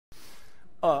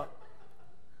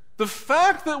The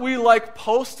fact that we like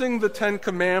posting the Ten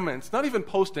Commandments, not even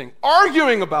posting,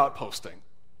 arguing about posting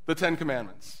the Ten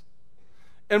Commandments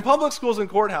in public schools and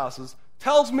courthouses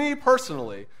tells me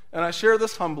personally, and I share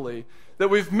this humbly, that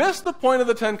we've missed the point of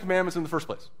the Ten Commandments in the first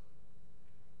place.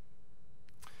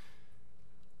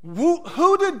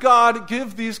 Who did God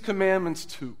give these commandments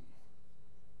to?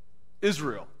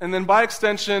 Israel. And then by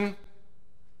extension,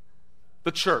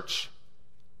 the church.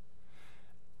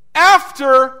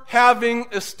 After having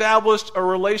established a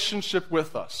relationship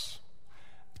with us,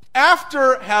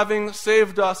 after having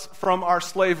saved us from our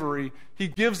slavery, he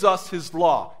gives us his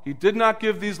law. He did not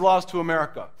give these laws to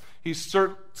America. He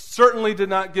certainly did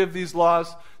not give these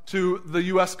laws to the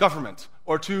U.S. government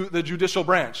or to the judicial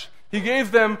branch. He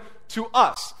gave them to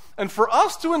us. And for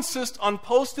us to insist on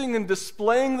posting and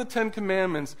displaying the Ten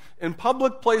Commandments in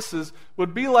public places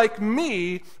would be like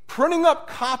me printing up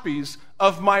copies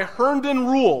of my Herndon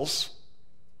rules,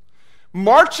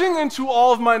 marching into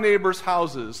all of my neighbors'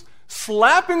 houses,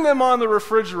 slapping them on the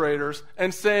refrigerators,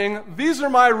 and saying, "These are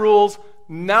my rules,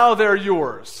 now they're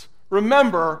yours.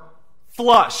 Remember,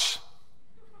 flush."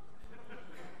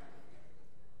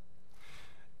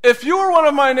 If you were one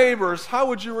of my neighbors, how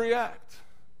would you react?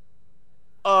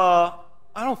 I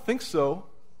don't think so.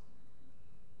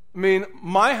 I mean,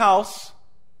 my house,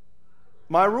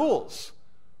 my rules.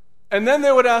 And then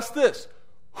they would ask this,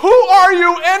 "Who are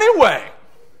you anyway?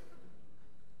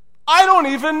 I don't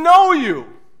even know you."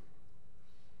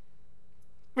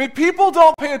 I mean, people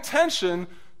don't pay attention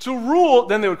to rule.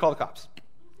 Then they would call the cops.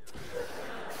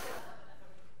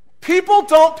 People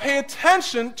don't pay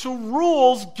attention to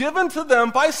rules given to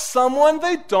them by someone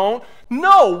they don't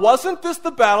know. Wasn't this the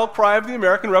battle cry of the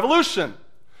American Revolution?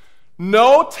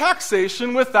 No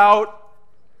taxation without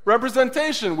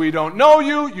representation. We don't know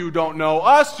you, you don't know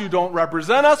us, you don't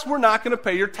represent us, we're not going to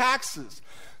pay your taxes.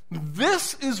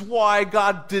 This is why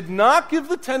God did not give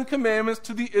the Ten Commandments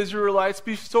to the Israelites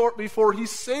before he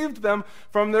saved them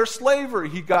from their slavery.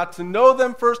 He got to know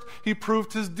them first. He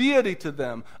proved his deity to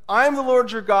them. "I am the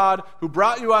Lord your God who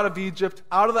brought you out of Egypt,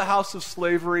 out of the house of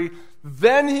slavery."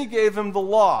 Then he gave them the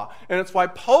law. And it's why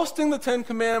posting the Ten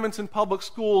Commandments in public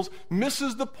schools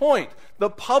misses the point. The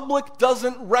public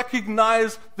doesn't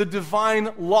recognize the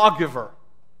divine lawgiver.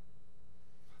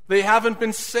 They haven't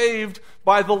been saved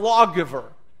by the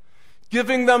lawgiver.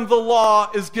 Giving them the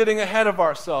law is getting ahead of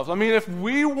ourselves. I mean, if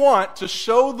we want to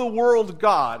show the world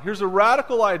God, here's a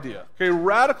radical idea, okay,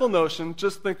 radical notion,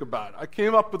 just think about it. I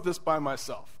came up with this by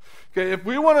myself. Okay, if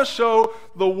we want to show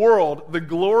the world the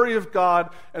glory of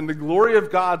God and the glory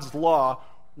of God's law,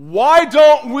 why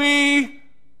don't we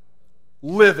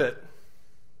live it?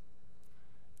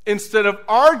 Instead of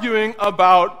arguing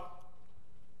about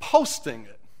posting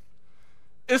it.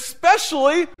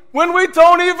 Especially when we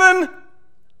don't even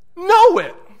know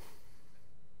it.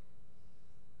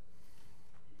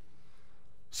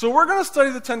 So we're going to study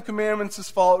the Ten Commandments this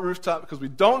fall at Rooftop because we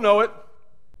don't know it,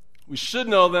 we should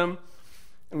know them,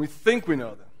 and we think we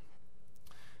know them.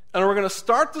 And we're going to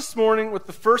start this morning with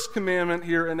the first commandment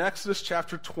here in Exodus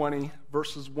chapter 20,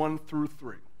 verses 1 through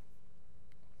 3.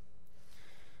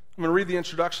 I'm going to read the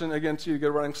introduction again to you to get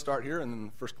a running start here, and then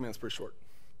the first commandment's pretty short.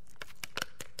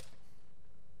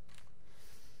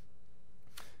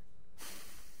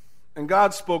 And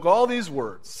God spoke all these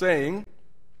words, saying,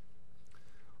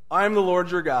 "I am the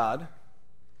Lord your God,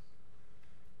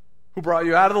 who brought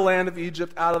you out of the land of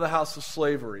Egypt, out of the house of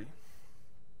slavery.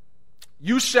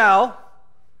 You shall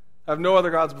have no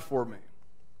other gods before me."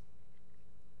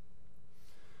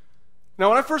 Now,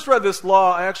 when I first read this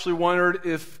law, I actually wondered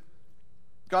if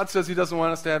God says he doesn't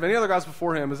want us to have any other gods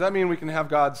before him. Does that mean we can have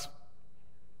gods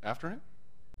after him?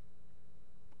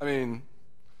 I mean,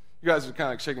 you guys are kind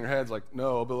of like shaking your heads like,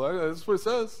 no, but that's what it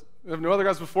says. We have no other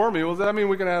gods before me. Well, does that mean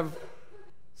we can have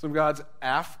some gods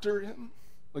after him?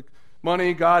 Like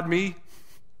money, God, me?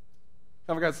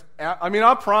 Have gods I mean,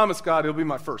 I'll promise God he'll be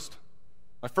my first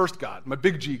God, my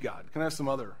big G God. Can I have some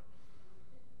other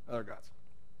gods?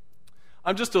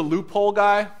 I'm just a loophole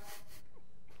guy,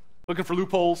 looking for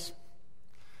loopholes.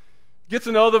 Get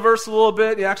to know the verse a little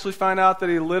bit. You actually find out that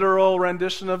a literal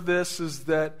rendition of this is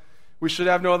that we should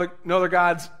have no other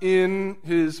gods in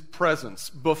his presence,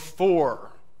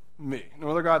 before me. No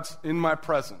other gods in my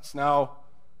presence. Now,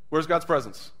 where's God's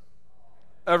presence?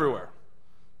 Everywhere.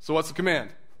 So what's the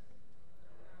command?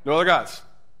 No other gods.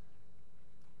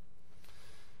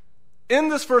 In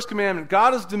this first commandment,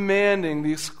 God is demanding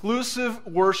the exclusive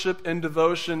worship and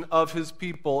devotion of his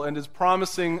people and is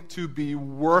promising to be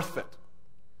worth it.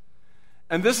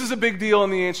 And this is a big deal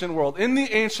in the ancient world. In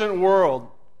the ancient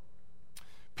world,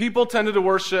 people tended to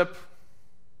worship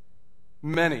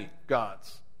many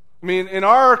gods. I mean, in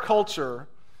our culture,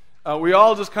 we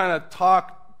all just kind of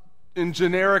talk in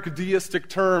generic deistic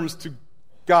terms to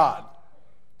God.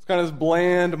 It's kind of this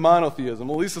bland monotheism.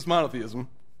 At least it's monotheism.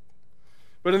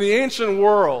 But in the ancient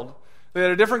world, they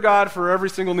had a different God for every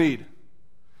single need.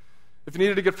 If you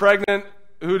needed to get pregnant,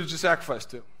 who did you sacrifice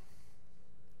to?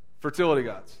 Fertility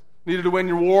gods. Needed to win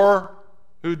your war,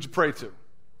 who did you pray to?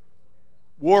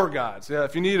 War gods. Yeah,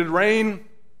 if you needed rain,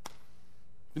 if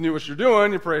you knew what you're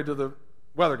doing, you prayed to the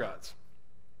weather gods.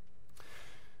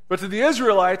 But to the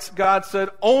Israelites, God said,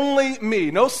 only me.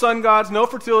 No sun gods, no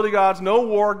fertility gods, no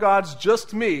war gods,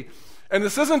 just me. And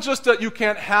this isn't just that you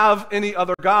can't have any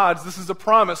other gods. This is a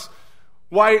promise.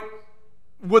 Why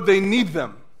would they need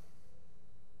them?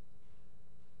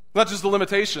 Not just a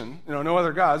limitation, no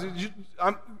other gods.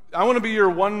 I want to be your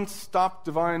one-stop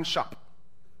divine shop.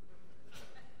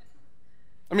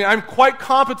 I mean, I'm quite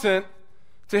competent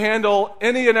to handle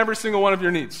any and every single one of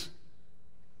your needs.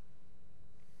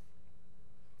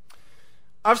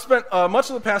 I've spent much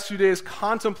of the past few days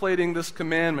contemplating this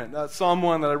commandment. Psalm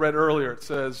 1 that I read earlier. It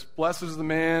says, blessed is the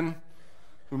man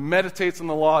who meditates on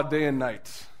the law day and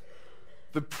night.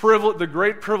 The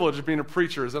great privilege of being a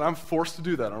preacher is that I'm forced to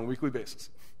do that on a weekly basis.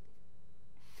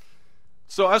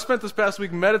 So I spent this past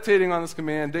week meditating on this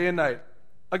command day and night.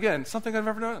 Again, something I've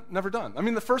never done. I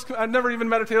mean, I've never even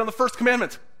meditated on the first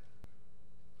commandment.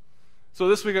 So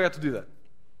this week I got to do that.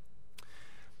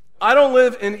 I don't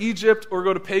live in Egypt or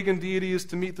go to pagan deities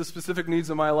to meet the specific needs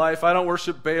of my life. I don't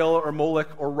worship Baal or Molech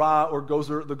or Ra or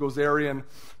Gozer, the Gozerian.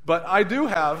 But I do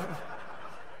have...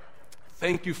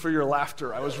 Thank you for your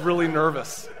laughter. I was really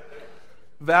nervous.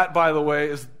 That, by the way,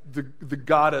 is the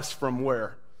goddess from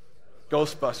where?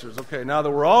 Ghostbusters. Okay, now that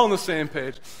we're all on the same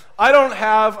page. I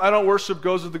don't worship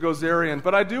Gozer the Gozerian,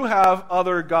 but I do have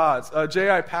other gods.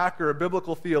 J.I. Packer, a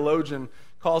biblical theologian,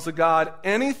 calls a god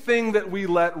anything that we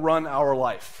let run our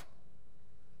life.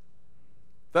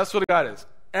 That's what a God is.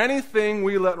 Anything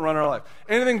we let run our life.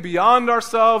 Anything beyond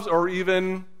ourselves or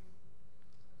even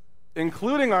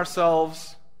including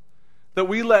ourselves that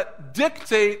we let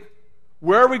dictate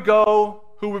where we go,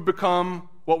 who we become,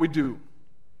 what we do.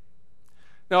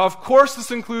 Now, of course,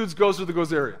 this includes Gozer the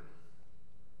Gozerian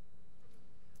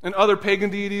and other pagan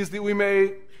deities that we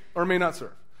may or may not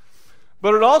serve.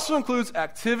 But it also includes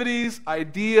activities,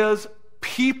 ideas,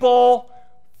 people,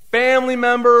 family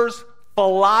members,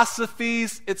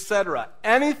 philosophies, etc.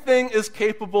 Anything is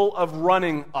capable of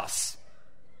running us.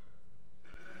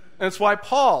 And it's why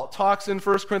Paul talks in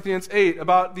 1 Corinthians 8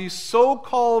 about these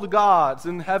so-called gods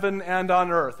in heaven and on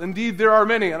earth. Indeed, there are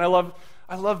many, and I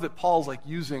love that Paul's like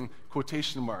using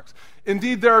quotation marks.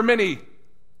 Indeed, there are many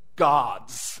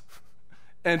gods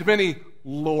and many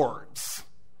lords.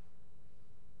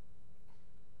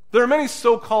 There are many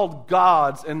so-called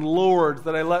gods and lords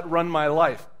that I let run my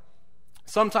life,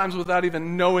 sometimes without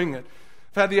even knowing it.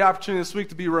 I've had the opportunity this week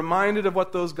to be reminded of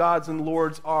what those gods and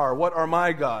lords are. What are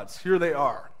my gods? Here they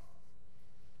are.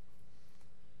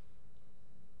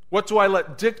 What do I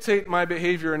let dictate my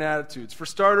behavior and attitudes? For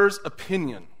starters,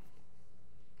 opinion.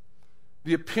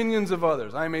 The opinions of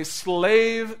others. I am a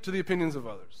slave to the opinions of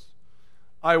others.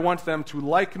 I want them to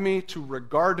like me, to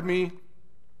regard me.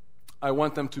 I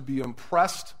want them to be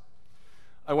impressed.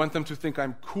 I want them to think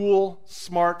I'm cool,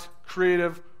 smart,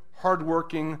 creative,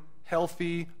 hardworking,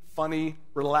 healthy, funny,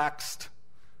 relaxed.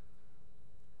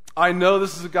 I know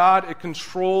this is a God. It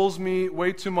controls me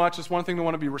way too much. It's one thing to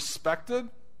want to be respected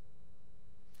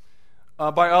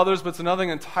by others, but it's another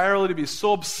thing entirely to be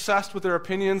so obsessed with their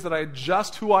opinions that I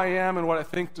adjust who I am and what I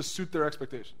think to suit their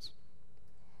expectations.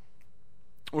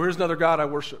 Well, here's another God I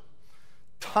worship.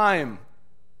 Time.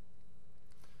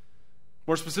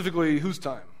 More specifically, whose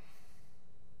time?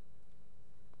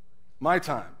 My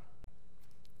time.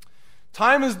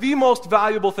 Time is the most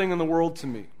valuable thing in the world to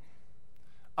me.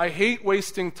 I hate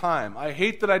wasting time. I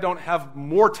hate that I don't have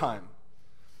more time.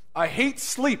 I hate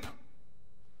sleep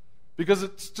because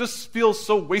it just feels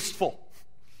so wasteful.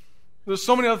 There's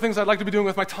so many other things I'd like to be doing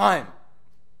with my time.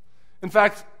 In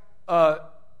fact,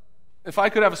 if I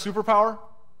could have a superpower,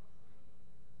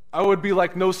 I would be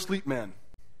like no sleep man.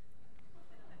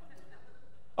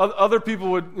 Other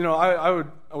people would, I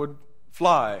would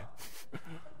fly,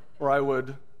 or I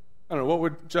would, I don't know, what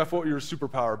would your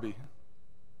superpower be?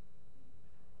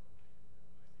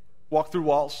 Walk through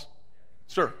walls?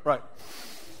 Sure, right.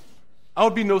 I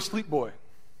would be no sleep boy.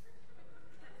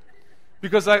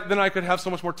 Because then I could have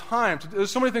so much more time. There's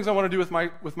so many things I want to do with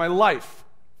my life.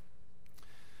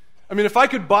 I mean, if I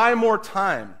could buy more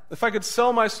time, if I could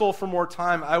sell my soul for more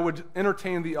time, I would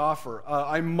entertain the offer.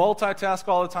 I multitask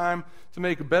all the time to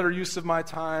make better use of my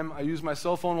time. I use my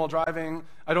cell phone while driving.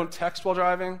 I don't text while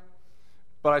driving.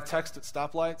 but I text at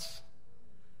stoplights,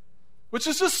 which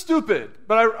is just stupid.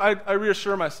 But I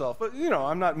reassure myself. But,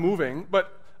 I'm not moving.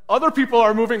 But other people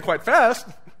are moving quite fast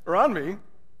around me.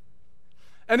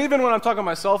 And even when I'm talking on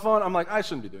my cell phone, I'm like, I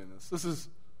shouldn't be doing this. This is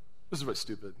really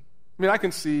stupid. I mean, I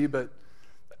can see, but...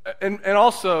 And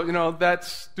also, that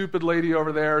stupid lady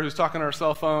over there who's talking on her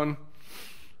cell phone,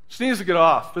 she needs to get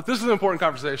off. But this is an important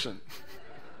conversation.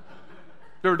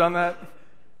 You ever done that?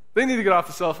 They need to get off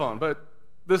the cell phone, but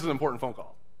this is an important phone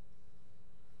call.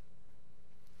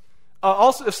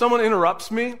 Also, if someone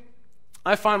interrupts me,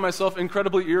 I find myself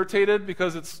incredibly irritated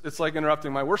because it's like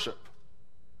interrupting my worship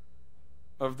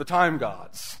of the time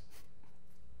gods.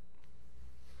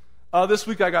 This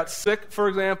week I got sick, for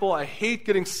example. I hate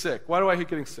getting sick. Why do I hate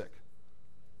getting sick?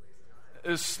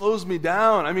 It slows me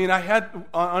down. I mean,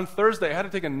 on Thursday, I had to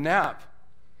take a nap,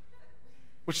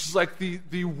 which is like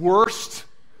the worst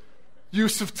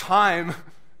use of time.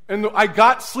 And I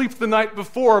got sleep the night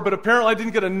before, but apparently I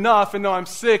didn't get enough, and now I'm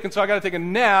sick, and so I got to take a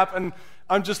nap, and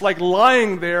I'm just like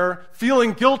lying there,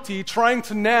 feeling guilty, trying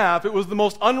to nap. It was the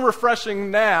most unrefreshing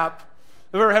nap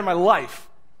I've ever had in my life.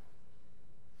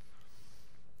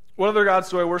 What other gods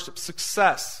do I worship?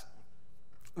 Success.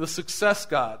 The success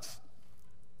gods.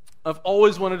 I've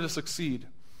always wanted to succeed.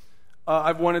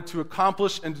 I've wanted to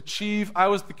accomplish and achieve. I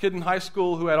was the kid in high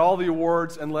school who had all the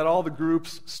awards and led all the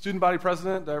groups. Student body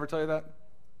president, did I ever tell you that?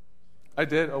 I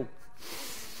did? Oh.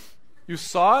 You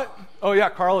saw it? Oh yeah,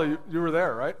 Carla, you were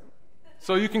there, right?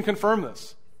 So you can confirm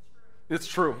this. It's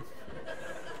true.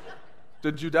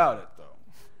 Did you doubt it,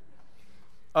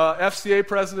 though? FCA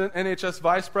president, NHS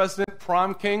vice president,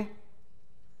 prom king.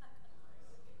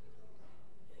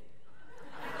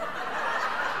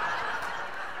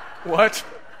 What?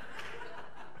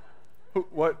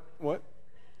 What?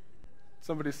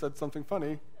 Somebody said something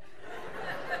funny.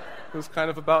 It was kind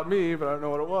of about me, but I don't know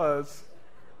what it was.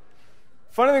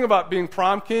 Funny thing about being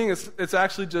prom king is it's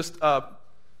actually just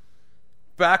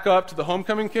back up to the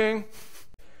homecoming king,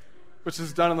 which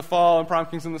is done in the fall, and prom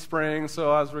king's in the spring,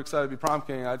 so I was really excited to be prom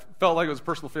king. I felt like it was a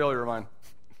personal failure of mine,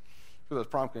 because I was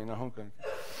prom king, not homecoming.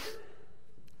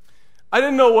 I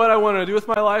didn't know what I wanted to do with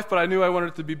my life, but I knew I wanted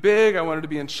it to be big, I wanted to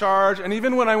be in charge, and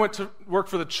even when I went to work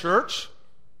for the church,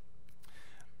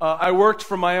 I worked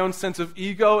from my own sense of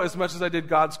ego as much as I did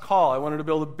God's call. I wanted to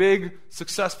build a big,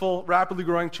 successful, rapidly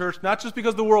growing church, not just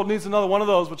because the world needs another one of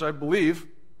those, which I believe,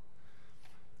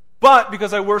 but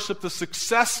because I worship the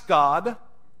success God,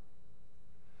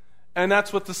 and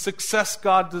that's what the success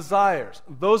God desires.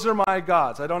 Those are my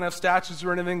gods. I don't have statues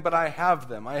or anything, but I have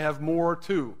them. I have more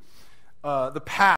too. The past.